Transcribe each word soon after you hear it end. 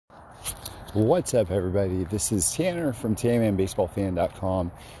What's up, everybody? This is Tanner from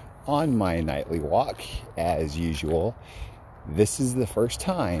TanmanBaseballFan.com on my nightly walk, as usual. This is the first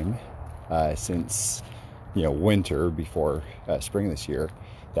time since winter before spring this year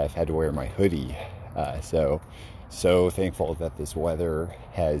that I've had to wear my hoodie. So thankful that this weather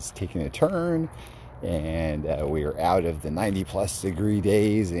has taken a turn and we are out of the 90 plus degree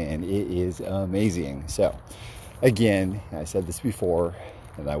days, and it is amazing. So again, I said this before,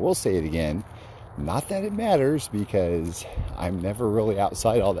 and I will say it again, not that it matters because I'm never really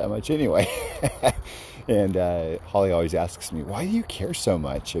outside all that much anyway. And Holly always asks me, why do you care so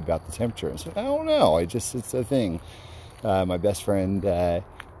much about the temperature? And so I don't know, it's a thing. My best friend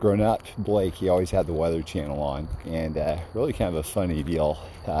growing up, Blake, he always had the Weather Channel on, and really kind of a funny deal.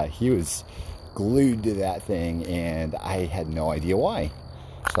 He was glued to that thing, and I had no idea why.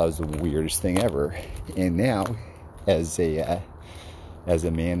 So that was the weirdest thing ever. And now, as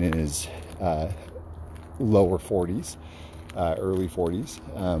a man in his lower 40s, early 40s,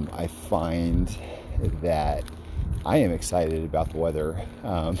 I find that I am excited about the weather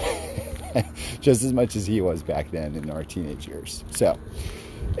just as much as he was back then in our teenage years. So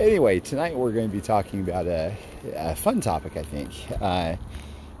anyway, tonight we're going to be talking about a fun topic, I think,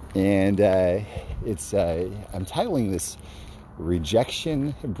 and it's I'm titling this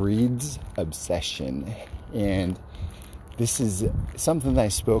 "Rejection Breeds Obsession," and this is something that I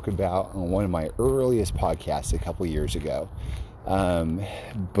spoke about on one of my earliest podcasts a couple years ago,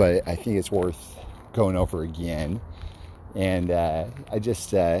 but I think it's worth going over again. And I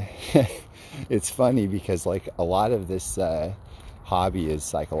just it's funny because like a lot of this hobby is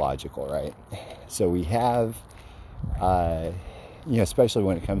psychological, right? So we have especially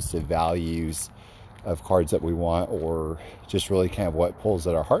when it comes to values of cards that we want, or just really kind of what pulls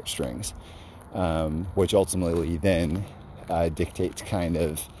at our heartstrings, which ultimately then dictates kind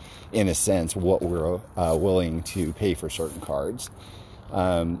of, in a sense, what we're willing to pay for certain cards.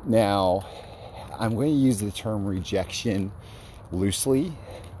 Now, I'm going to use the term rejection loosely,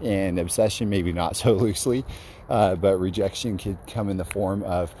 and obsession maybe not so loosely, but rejection could come in the form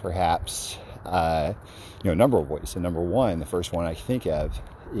of perhaps, a number of ways. So number one, the first one I think of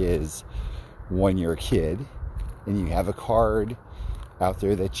is when you're a kid and you have a card out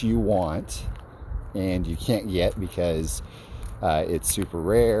there that you want and you can't get because it's super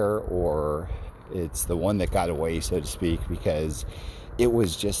rare, or it's the one that got away, so to speak, because it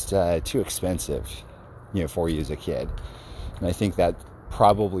was just too expensive, for you as a kid. And I think that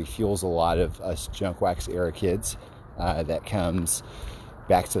probably fuels a lot of us junk wax era kids that comes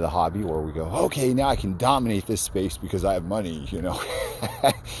back to the hobby where we go, okay, now I can dominate this space because I have money,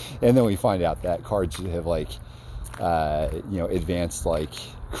 and then we find out that cards have advanced like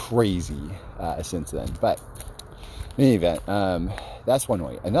crazy since then. But in any event, that's one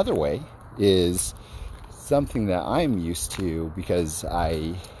way. Another way is something that I'm used to because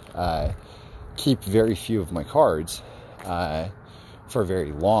I keep very few of my cards for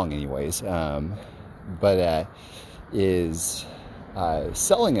very long anyways, is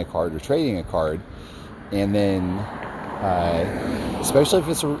selling a card or trading a card, and then especially if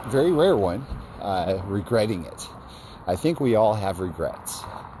it's a very rare one, regretting it. I think we all have regrets.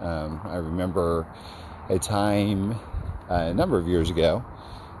 I remember a time a number of years ago,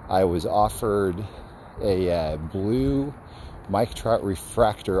 I was offered a blue Mike Trout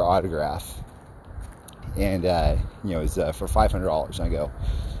refractor autograph, and it was for $500. And I go,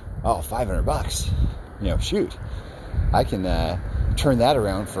 oh, $500, shoot, I can turn that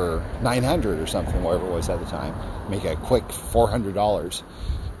around for $900 or something, whatever it was at the time, make a quick $400.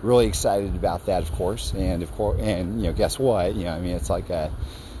 Really excited about that, of course, and guess what? It's like a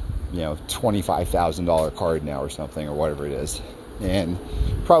 $25,000 card now or something, or whatever it is. And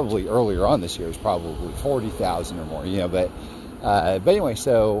probably earlier on this year is probably 40,000 or more, but anyway,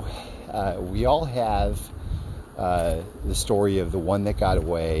 so we all have the story of the one that got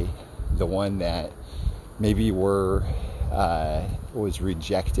away, the one that maybe was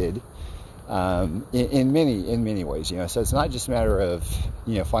rejected in many ways, so it's not just a matter of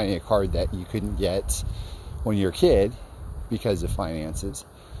finding a card that you couldn't get when you're a kid because of finances,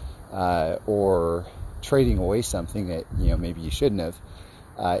 or trading away something that maybe you shouldn't have.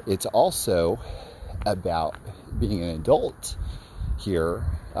 It's also about being an adult here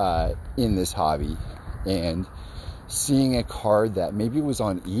in this hobby and seeing a card that maybe was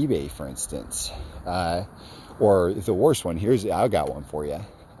on eBay, for instance, or the worst one. I got one for you.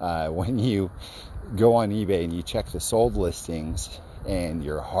 When you go on eBay and you check the sold listings and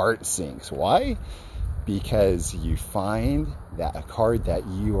your heart sinks. Why? Because you find that a card that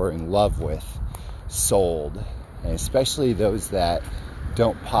you are in love with sold, and especially those that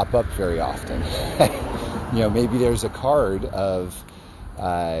don't pop up very often. Maybe there's a card of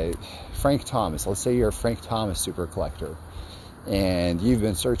Frank Thomas. Let's say you're a Frank Thomas super collector, and you've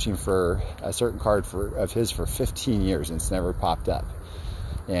been searching for a certain card of his for 15 years and it's never popped up.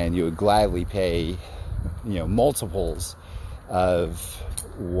 And you would gladly pay, multiples of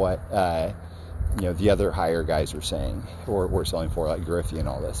what, the other higher guys are saying or we're selling for, like Griffey and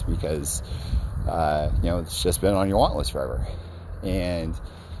all this, because, it's just been on your want list forever. And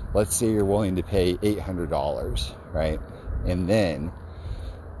let's say you're willing to pay $800, right? And then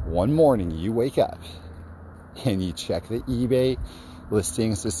one morning you wake up and you check the eBay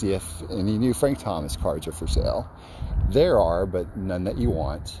listings to see if any new Frank Thomas cards are for sale. There are, but none that you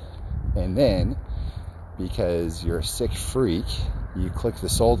want. And then, because you're a sick freak, you click the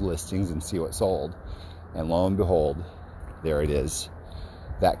sold listings and see what sold. And lo and behold, there it is.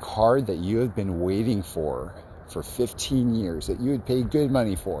 That card that you have been waiting for 15 years, that you would pay good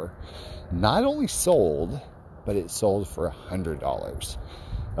money for, not only sold, but it sold for $100.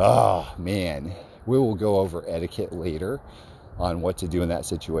 Oh, man. We will go over etiquette later on what to do in that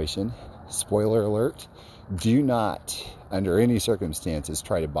situation. Spoiler alert, do not, under any circumstances,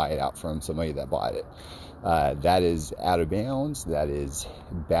 try to buy it out from somebody that bought it. That is out of bounds. That is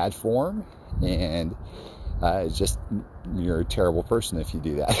bad form. And just, you're a terrible person if you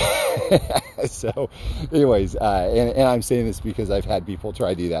do that. So, anyways, and I'm saying this because I've had people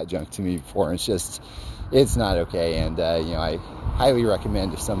try to do that junk to me before. It's not okay. And, I highly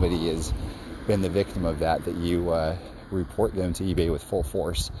recommend, if somebody has been the victim of that you report them to eBay with full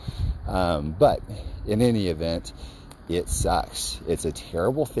force. But in any event, it sucks. It's a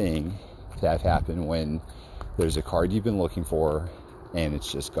terrible thing to have happen when there's a card you've been looking for and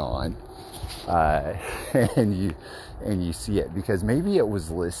it's just gone. And you see it because maybe it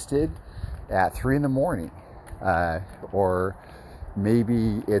was listed at 3 a.m, or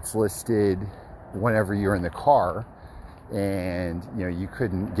maybe it's listed whenever you're in the car and you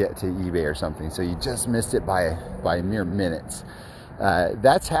couldn't get to eBay or something, so you just missed it by mere minutes.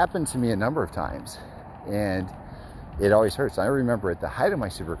 That's happened to me a number of times, and it always hurts. I remember at the height of my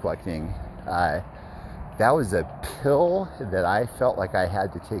super collecting, that was a pill that I felt like I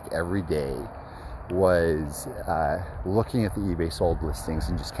had to take every day, was looking at the eBay sold listings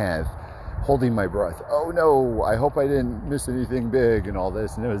and just kind of holding my breath. Oh no, I hope I didn't miss anything big and all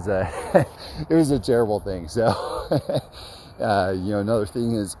this. And it was it was a terrible thing. So, another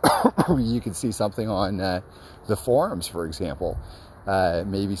thing is you can see something on the forums, for example.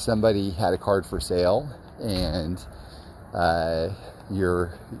 Maybe somebody had a card for sale and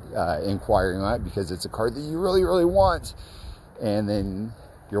you're inquiring on it because it's a card that you really, really want. And then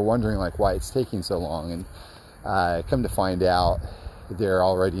you're wondering why it's taking so long. And come to find out, they're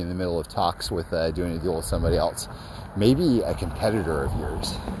already in the middle of talks with doing a deal with somebody else, maybe a competitor of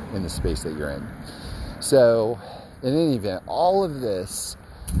yours in the space that you're in. So in any event, all of this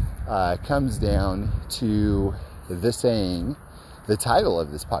comes down to the saying, the title of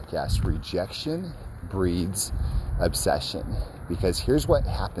this podcast, Rejection Breeds Obsession. Because here's what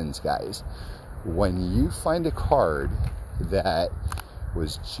happens, guys. When you find a card that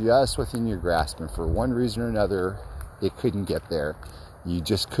was just within your grasp and for one reason or another it couldn't get there, you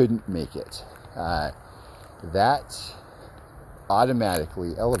just couldn't make it, that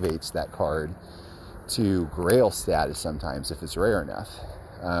automatically elevates that card to grail status sometimes if it's rare enough.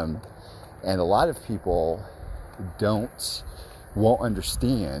 And a lot of people won't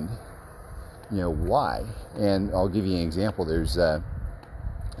understand why. And I'll give you an example. There's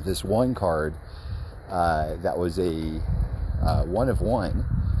this one card that was a one of one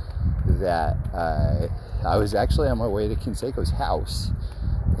that I was actually on my way to Canseco's house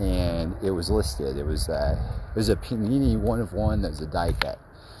and it was listed. It was a Panini one of one that was a die cut,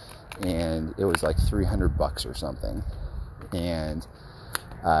 and it was like $300 or something. And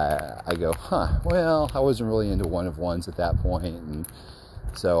I go, well, I wasn't really into one of ones at that point, and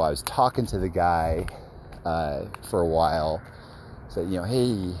so I was talking to the guy for a while. Said,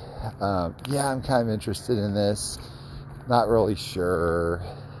 hey, yeah, I'm kind of interested in this, not really sure.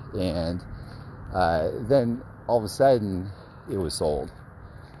 And then all of a sudden it was sold.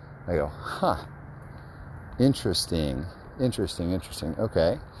 I go, interesting.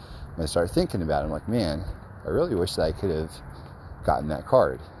 Okay. And I started thinking about it. I'm like, man, I really wish that I could have gotten that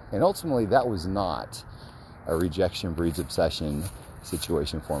card. And ultimately that was not a rejection breeds obsession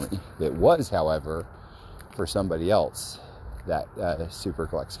situation for me. It was, however, for somebody else that super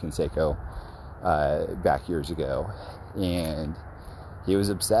collects Canseco back years ago, and he was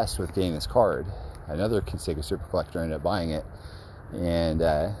obsessed with getting this card. Another Canseco super collector ended up buying it, and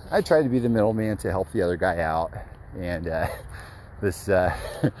I tried to be the middleman to help the other guy out, and this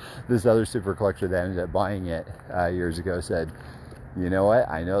this other super collector that ended up buying it years ago said, you know what,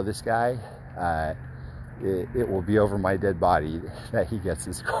 I know this guy, it will be over my dead body that he gets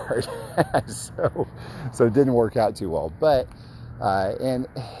this card. so it didn't work out too well. But and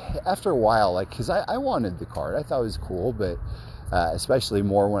after a while, like, because I wanted the card, I thought it was cool, but especially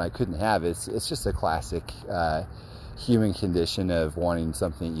more when I couldn't have it. It's just a classic human condition of wanting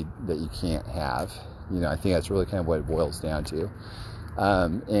something that you can't have. You know, I think that's really kind of what it boils down to.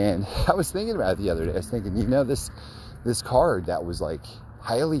 And I was thinking about it the other day. I was thinking, you know, this card that was like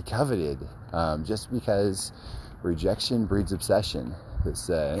highly coveted, just because rejection breeds obsession. This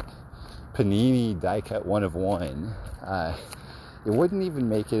Panini die cut 1 of 1. It wouldn't even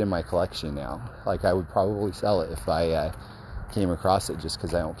make it in my collection now. Like, I would probably sell it if I came across it, just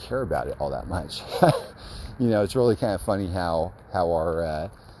because I don't care about it all that much. You know, it's really kind of funny how our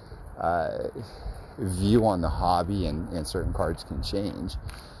view on the hobby and certain cards can change.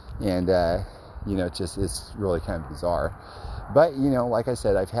 And you know, it's really kind of bizarre. But, you know, like I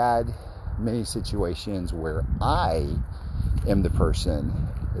said, I've had many situations where I am the person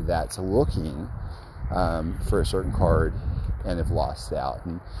that's looking for a certain card and have lost out.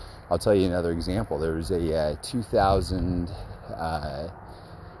 And I'll tell you another example. There was a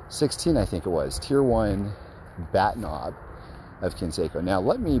 2016, I think it was, Tier 1 bat knob of Canseco. Now,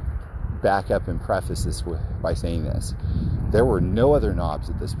 let me back up and preface this by saying this. There were no other knobs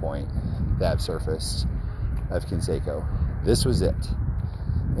at this point that have surfaced of Canseco. This was it.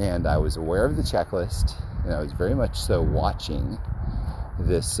 And I was aware of the checklist, and I was very much so watching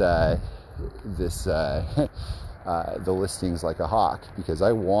the listings like a hawk, because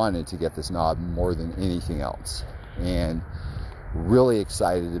I wanted to get this knob more than anything else, and really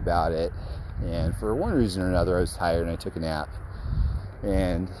excited about it. And for one reason or another, I was tired and I took a nap,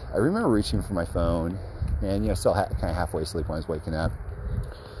 and I remember reaching for my phone, and, you know, still kind of halfway asleep when I was waking up.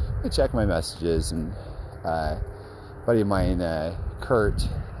 I checked my messages, and a buddy of mine, Kurt,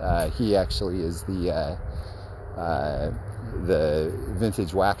 he actually is the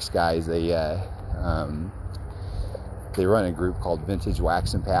Vintage Wax guys. They run a group called Vintage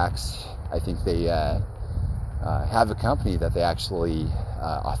Wax and Packs. I think they have a company that they actually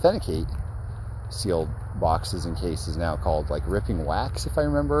authenticate sealed boxes and cases now, called like Ripping Wax, if I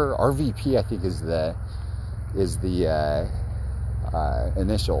remember. RVP, I think, is the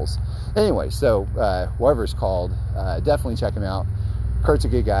initials. Anyway, so whatever it's called, definitely check him out. Kurt's a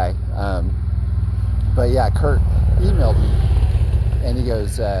good guy. But yeah, Kurt emailed me, and he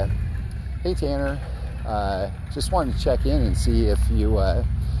goes, "Hey Tanner, just wanted to check in and see if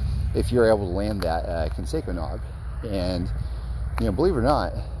you're able to land that Canseco knob." And, you know, believe it or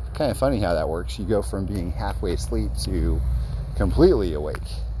not, kind of funny how that works. You go from being halfway asleep to completely awake,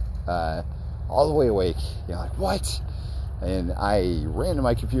 all the way awake. You're like, what? And I ran to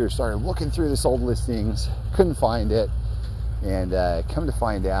my computer, started looking through this old listings, couldn't find it, and come to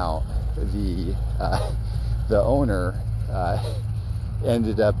find out, the owner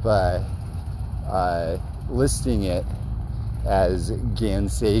ended up listing it as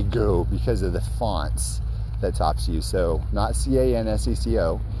Gansego because of the fonts that Topps use. So not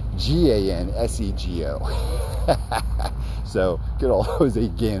Cansecco, Gansego. So good old Jose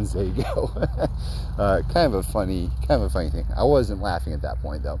Gansego. kind of a funny thing. I wasn't laughing at that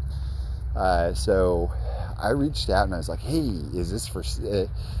point though. So I reached out and I was like, "Hey, is this for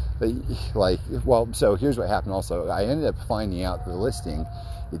well?" So here's what happened. Also, I ended up finding out the listing,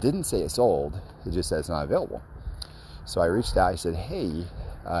 it didn't say it's sold. It just said it's not available. So I reached out. I said, "Hey,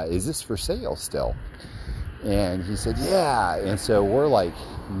 is this for sale still?" And he said, "Yeah." And so we're like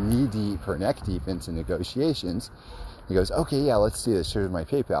knee deep or neck deep into negotiations. He goes, "Okay, yeah, let's do this. Here's my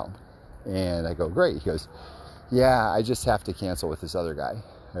PayPal." And I go, "Great." He goes, "Yeah, I just have to cancel with this other guy."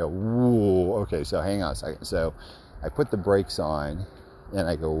 I go, "Whoa, okay, so hang on a second." So I put the brakes on, and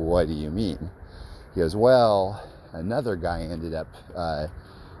I go, "What do you mean?" He goes, "Well, another guy ended up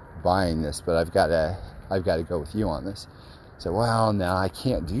buying this, but I've got to go with you on this." So, "Well, no, I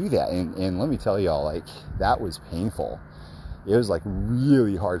can't do that." And let me tell y'all, like, that was painful. It was like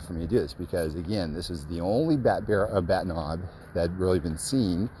really hard for me to do this, because again, this is the only bat knob that had really been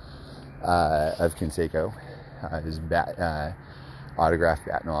seen of Canseco, his autographed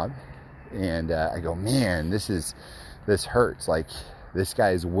bat knob. And I go, "Man, this hurts." Like, this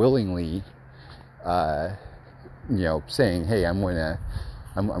guy is willingly, saying, "Hey, I'm going to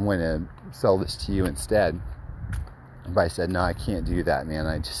sell this to you instead." But I said, "No, I can't do that, man.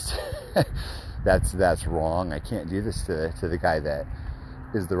 I just that's wrong. I can't do this to the guy that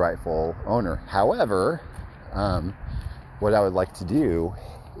is the rightful owner." However, what I would like to do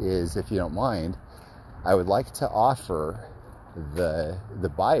is, if you don't mind, I would like to offer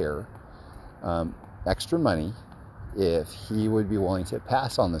the buyer extra money if he would be willing to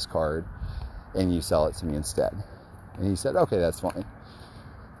pass on this card and you sell it to me instead. And he said, okay, that's fine.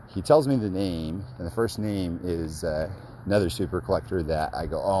 He tells me the name, and the first name is another super collector that I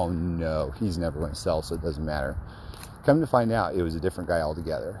go, oh no, he's never going to sell, so it doesn't matter. Come to find out, it was a different guy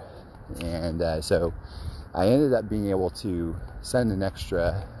altogether. And so I ended up being able to send an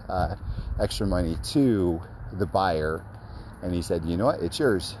extra money to the buyer, and he said, you know what, it's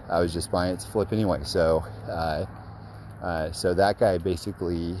yours. I was just buying it to flip anyway. So so that guy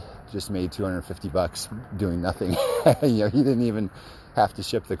basically just made $250 doing nothing. He didn't even have to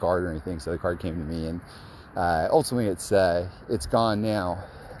ship the card or anything, so the card came to me, and ultimately it's gone now.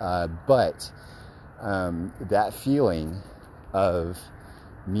 But that feeling of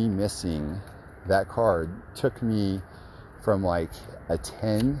me missing that card took me from like a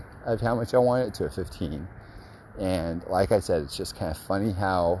 10 of how much I wanted it to a 15. And like I said, it's just kind of funny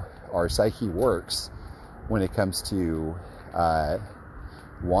how our psyche works when it comes to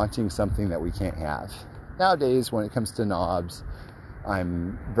wanting something that we can't have. Nowadays, when it comes to knobs,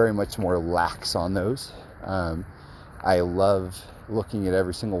 I'm very much more lax on those. I love looking at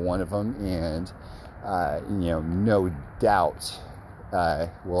every single one of them, and no doubt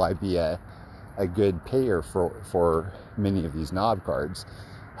will I be a good payer for many of these knob cards.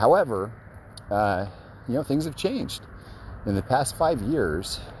 However, things have changed. In the past 5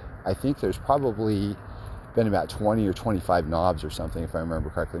 years, I think there's probably been about 20 or 25 knobs or something, if I remember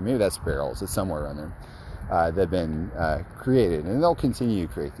correctly. Maybe that's barrels. It's somewhere around there that have been created, and they'll continue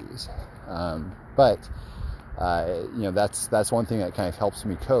to create these. But that's one thing that kind of helps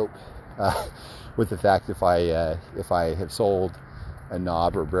me cope with the fact if I have sold a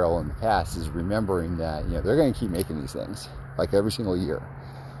knob or barrel in the past, is remembering that they're going to keep making these things like every single year.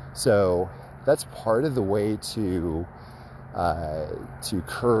 So that's part of the way to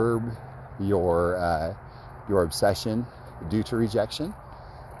curb your obsession due to rejection,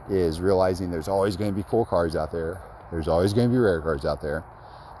 is realizing there's always going to be cool cards out there. There's always going to be rare cards out there.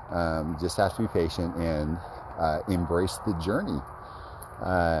 Just have to be patient and embrace the journey.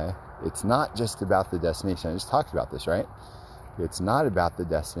 It's not just about the destination. I just talked about this, right? It's not about the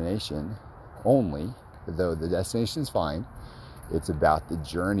destination only, though the destination's fine. It's about the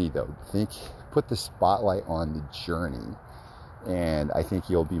journey, though. Put the spotlight on the journey, and I think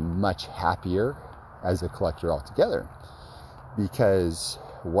you'll be much happier as a collector altogether. Because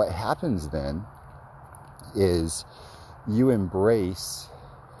what happens then is you embrace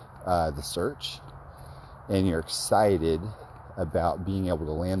the search, and you're excited about being able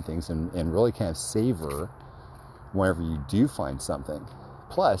to land things and really kind of savor whenever you do find something.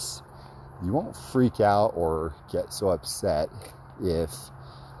 Plus, you won't freak out or get so upset if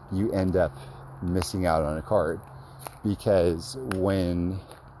you end up missing out on a card, because when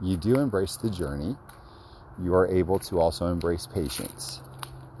you do embrace the journey, you are able to also embrace patience,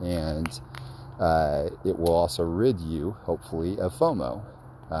 and it will also rid you, hopefully, of FOMO,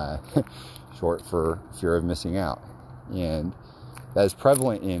 short for fear of missing out. And that is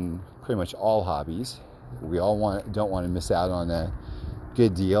prevalent in pretty much all hobbies. We all don't want to miss out on a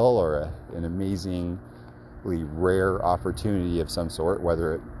good deal or an amazingly rare opportunity of some sort,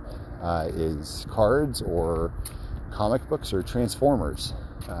 whether it is cards or comic books or Transformers.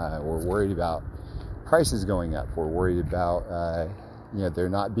 We're worried about prices going up. We're worried about there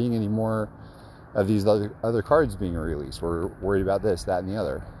not being any more of these other cards being released. We're worried about this, that, and the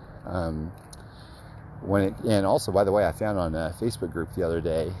other. And also, by the way, I found on a Facebook group the other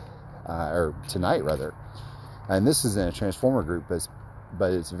day, or tonight rather, and this is in a Transformer group, but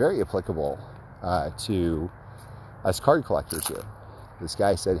it's very applicable to us card collectors here. This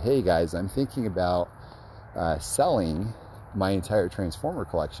guy said, hey guys, I'm thinking about selling my entire Transformer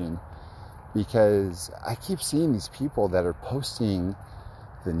collection, because I keep seeing these people that are posting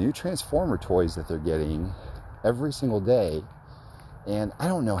the new Transformer toys that they're getting every single day, and I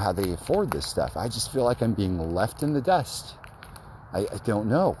don't know how they afford this stuff. I just feel like I'm being left in the dust. I don't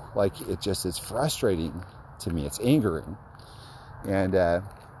know. Like, it's frustrating to me. It's angering. And, I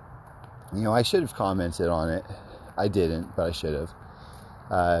should have commented on it. I didn't, but I should have.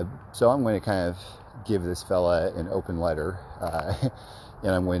 So I'm going to kind of give this fella an open letter,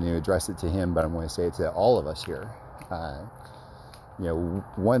 and I'm going to address it to him, but I'm going to say it to all of us here.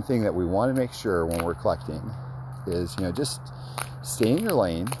 One thing that we want to make sure when we're collecting is, just stay in your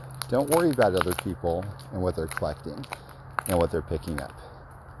lane. Don't worry about other people and what they're collecting and what they're picking up.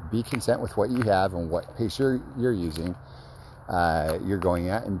 Be content with what you have and what pace you're using, you're going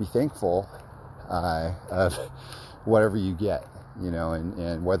at, and be thankful of whatever you get,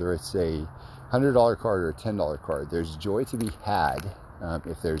 and whether it's a $100 card or a $10 card. There's joy to be had.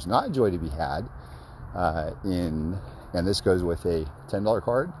 If there's not joy to be had and this goes with a $10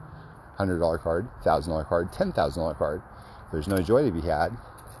 card, $100 card, $1,000 card, $10,000 card. There's no joy to be had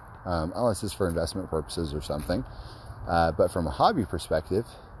unless it's for investment purposes or something. But from a hobby perspective,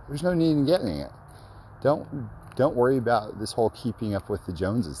 there's no need in getting it. Don't worry about this whole keeping up with the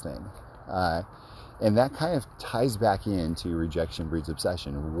Joneses thing. And that kind of ties back into rejection breeds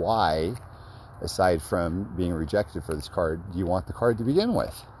obsession. Why, aside from being rejected for this card, do you want the card to begin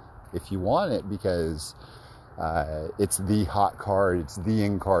with? If you want it because it's the hot card, it's the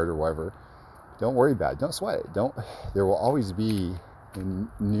in card or whatever, don't worry about it. Don't sweat it. There will always be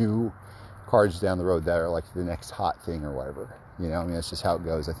new cards down the road that are like the next hot thing or whatever. You know, I mean, that's just how it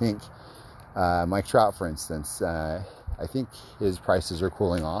goes. I think Mike Trout, for instance, I think his prices are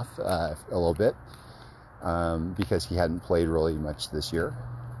cooling off a little bit because he hadn't played really much this year.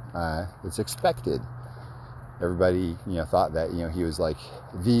 It's expected. Everybody, thought that, he was like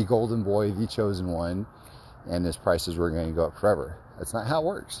the golden boy, the chosen one, and his prices were going to go up forever. That's not how it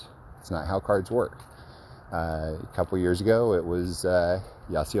works. It's not how cards work. A couple years ago, it was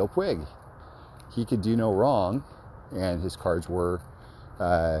Yasiel Puig. He could do no wrong, and his cards were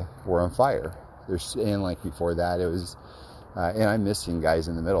on fire. And like before that, it was, and I'm missing guys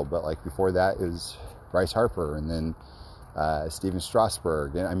in the middle, but like before that, it was Bryce Harper, and then Steven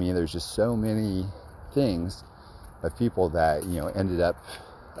Strasburg. And I mean, there's just so many things of people that ended up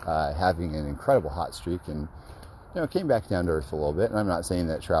having an incredible hot streak, and came back down to earth a little bit. And I'm not saying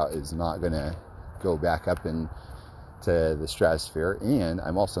that Trout is not going to go back up into the stratosphere, and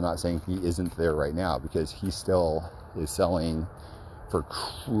I'm also not saying he isn't there right now, because he still is selling for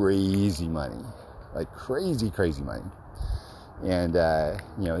crazy money, like crazy money, and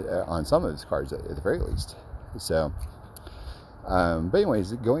on some of his cards at the very least. So but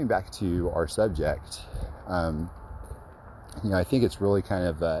anyways, going back to our subject, I think it's really kind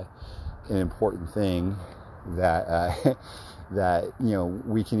of an important thing that that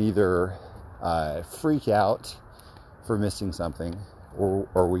we can either freak out for missing something,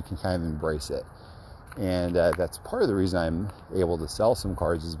 or we can kind of embrace it. And that's part of the reason I'm able to sell some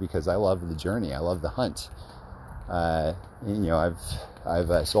cards, is because I love the journey. I love the hunt. I've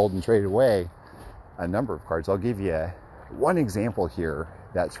sold and traded away a number of cards. I'll give you one example here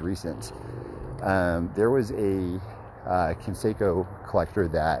that's recent. There was a Canseco collector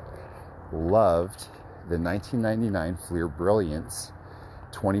that loved the 1999 Fleer Brilliance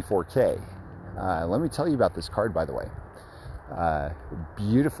 24K. Let me tell you about this card, by the way.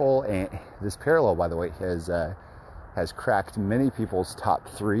 Beautiful, and this parallel, by the way, has cracked many people's top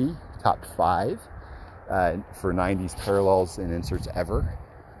 5 for 90s parallels and inserts ever.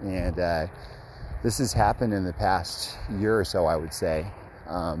 And this has happened in the past year or so, I would say.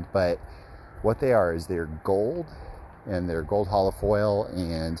 But what they are is they're gold, and they're gold holofoil,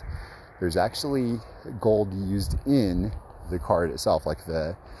 and there's actually gold used in the card itself, like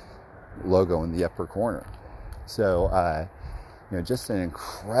the logo in the upper corner. So just an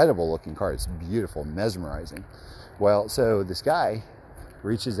incredible looking card. It's beautiful, mesmerizing. Well, so this guy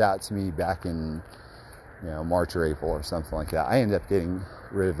reaches out to me back in March or April or something like that. I ended up getting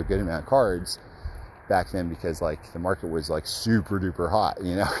rid of a good amount of cards back then, because like the market was like super duper hot.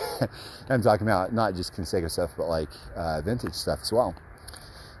 I'm talking about not just Canseco stuff, but like vintage stuff as well.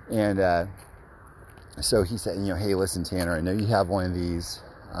 And so he said, hey, listen, Tanner, I know you have one of these.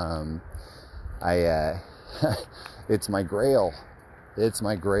 It's my grail. It's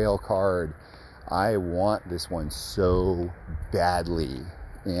my grail card. I want this one so badly.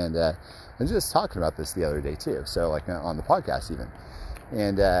 And I was just talking about this the other day too. So like on the podcast even.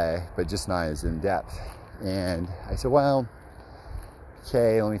 And but just not as in depth. And I said, well,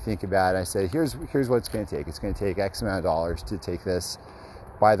 okay, let me think about it. I said, here's what it's going to take. It's going to take X amount of dollars to take this.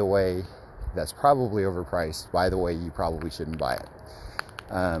 By the way, that's probably overpriced. By the way, you probably shouldn't buy it.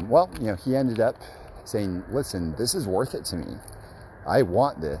 Well, he ended up saying, listen, this is worth it to me. I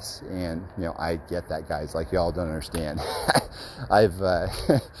want this. And, I get that, guys. Like, y'all don't understand. I've,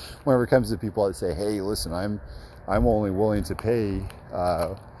 whenever it comes to people that say, hey, listen, I'm only willing to pay,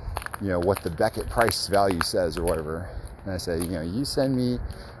 what the Beckett price value says or whatever. And I say, you send me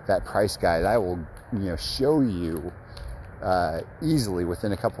that price guide, I will, show you easily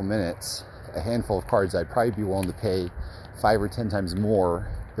within a couple minutes a handful of cards I'd probably be willing to pay 5 or 10 times more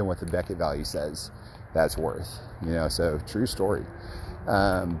than what the Beckett value says that's worth. So true story.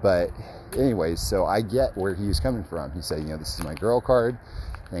 But anyways, so I get where he was coming from. He said, this is my girl card.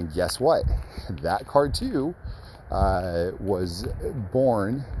 And guess what? That card too was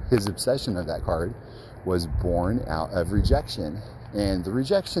born, his obsession of that card was born out of rejection. And the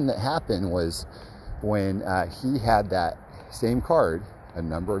rejection that happened was when he had that same card a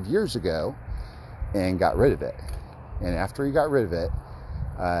number of years ago and got rid of it. And after he got rid of it,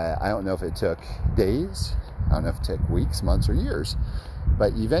 I don't know if it took days, I don't know if it took weeks, months, or years,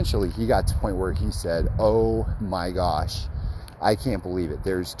 but eventually he got to the point where he said, oh my gosh, I can't believe it.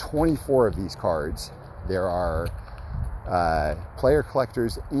 There's 24 of these cards. There are player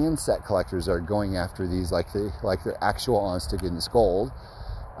collectors and set collectors that are going after these like they're actual honest to goodness gold.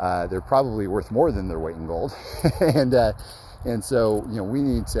 They're probably worth more than their weight in gold. And so, we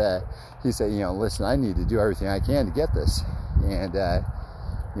need to, he said, listen, I need to do everything I can to get this. And,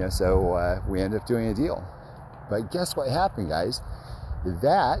 so we ended up doing a deal. But guess what happened, guys?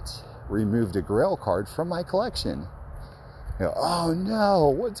 That removed a Grail card from my collection. Oh no,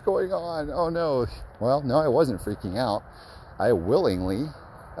 what's going on? Oh no. Well, no, I wasn't freaking out. I willingly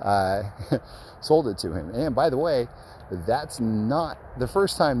sold it to him. And by the way, that's not the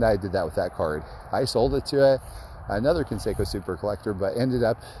first time that I did that with that card. I sold it to another Conseco Super Collector, but ended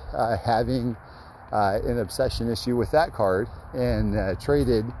up having an obsession issue with that card and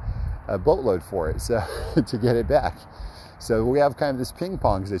traded a boatload for it, so to get it back. So we have kind of this ping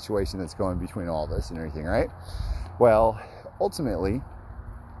pong situation that's going between all this and everything, right? Well, ultimately,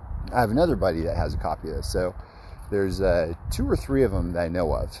 I have another buddy that has a copy of this. So there's 2 or 3 of them that I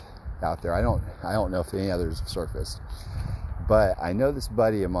know of out there. I don't know if any others have surfaced, but I know this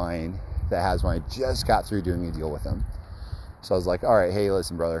buddy of mine that has one. I just got through doing a deal with him. So I was like, all right, hey,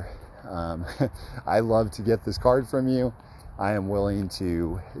 listen, brother, I love to get this card from you. I am willing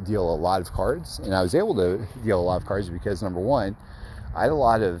to deal a lot of cards. And I was able to deal a lot of cards because, number one, I had a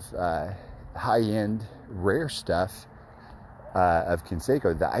lot of high-end rare stuff of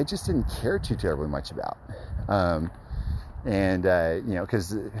Conseco that I just didn't care too terribly much about.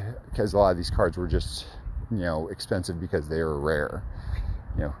 Because a lot of these cards were just, expensive because they were rare.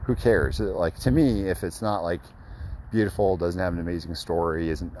 Who cares? Like, to me, if it's not like beautiful, doesn't have an amazing story,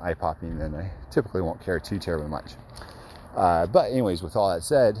 isn't eye-popping, then I typically won't care too terribly much. But anyways, with all that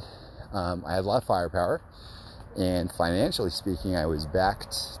said, I had a lot of firepower, and financially speaking, I was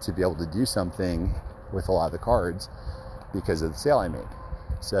backed to be able to do something with a lot of the cards because of the sale I made.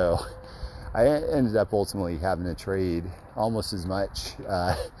 So I ended up ultimately having to trade almost as much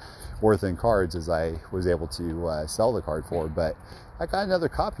worth in cards as I was able to sell the card for, but I got another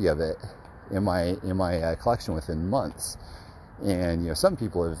copy of it in my collection within months. And some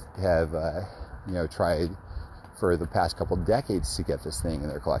people have tried for the past couple decades to get this thing in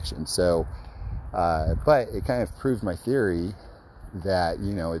their collection. So but it kind of proved my theory that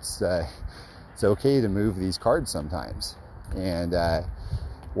it's okay to move these cards sometimes, and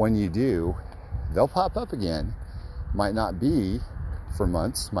when you do, they'll pop up again. Might not be for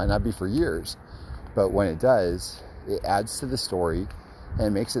months, might not be for years, but when it does, it adds to the story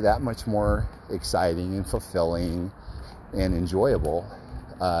and makes it that much more exciting and fulfilling and enjoyable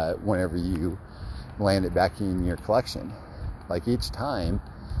whenever you land it back in your collection. Like, each time,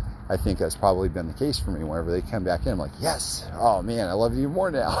 I think that's probably been the case for me. Whenever they come back in, I'm like, yes, oh man, I love you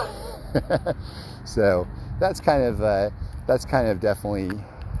more now. So that's kind of definitely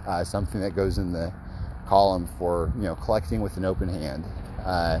something that goes in the column for collecting with an open hand,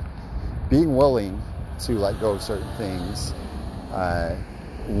 being willing to let go of certain things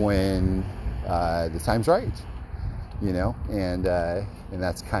when the time's right, and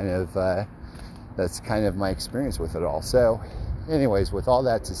that's kind of my experience with it all. So anyways, with all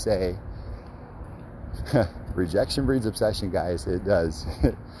that to say, rejection breeds obsession, guys. It does.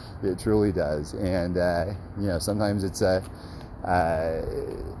 It truly does. And sometimes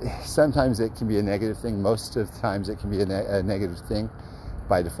sometimes it can be a negative thing. Most of the times it can be a negative thing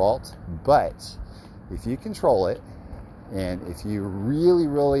by default. But if you control it, and if you really,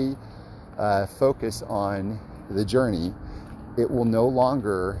 really focus on the journey, it will no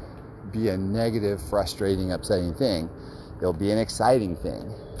longer be a negative, frustrating, upsetting thing. It'll be an exciting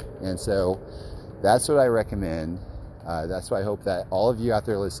thing. And so that's what I recommend. That's what I hope that all of you out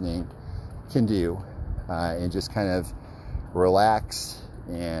there listening can do, and just kind of relax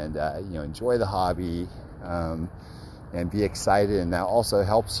and enjoy the hobby, and be excited. And that also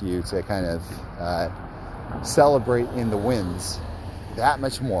helps you to kind of celebrate in the wins that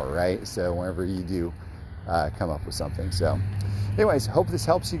much more, right? So whenever you do come up with something. So anyways, hope this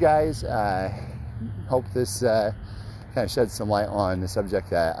helps you guys. Hope this kind of sheds some light on the subject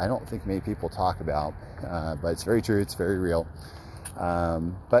that I don't think many people talk about, but it's very true, it's very real.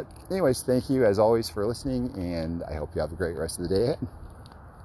 But anyways, thank you as always for listening, and I hope you have a great rest of the day ahead.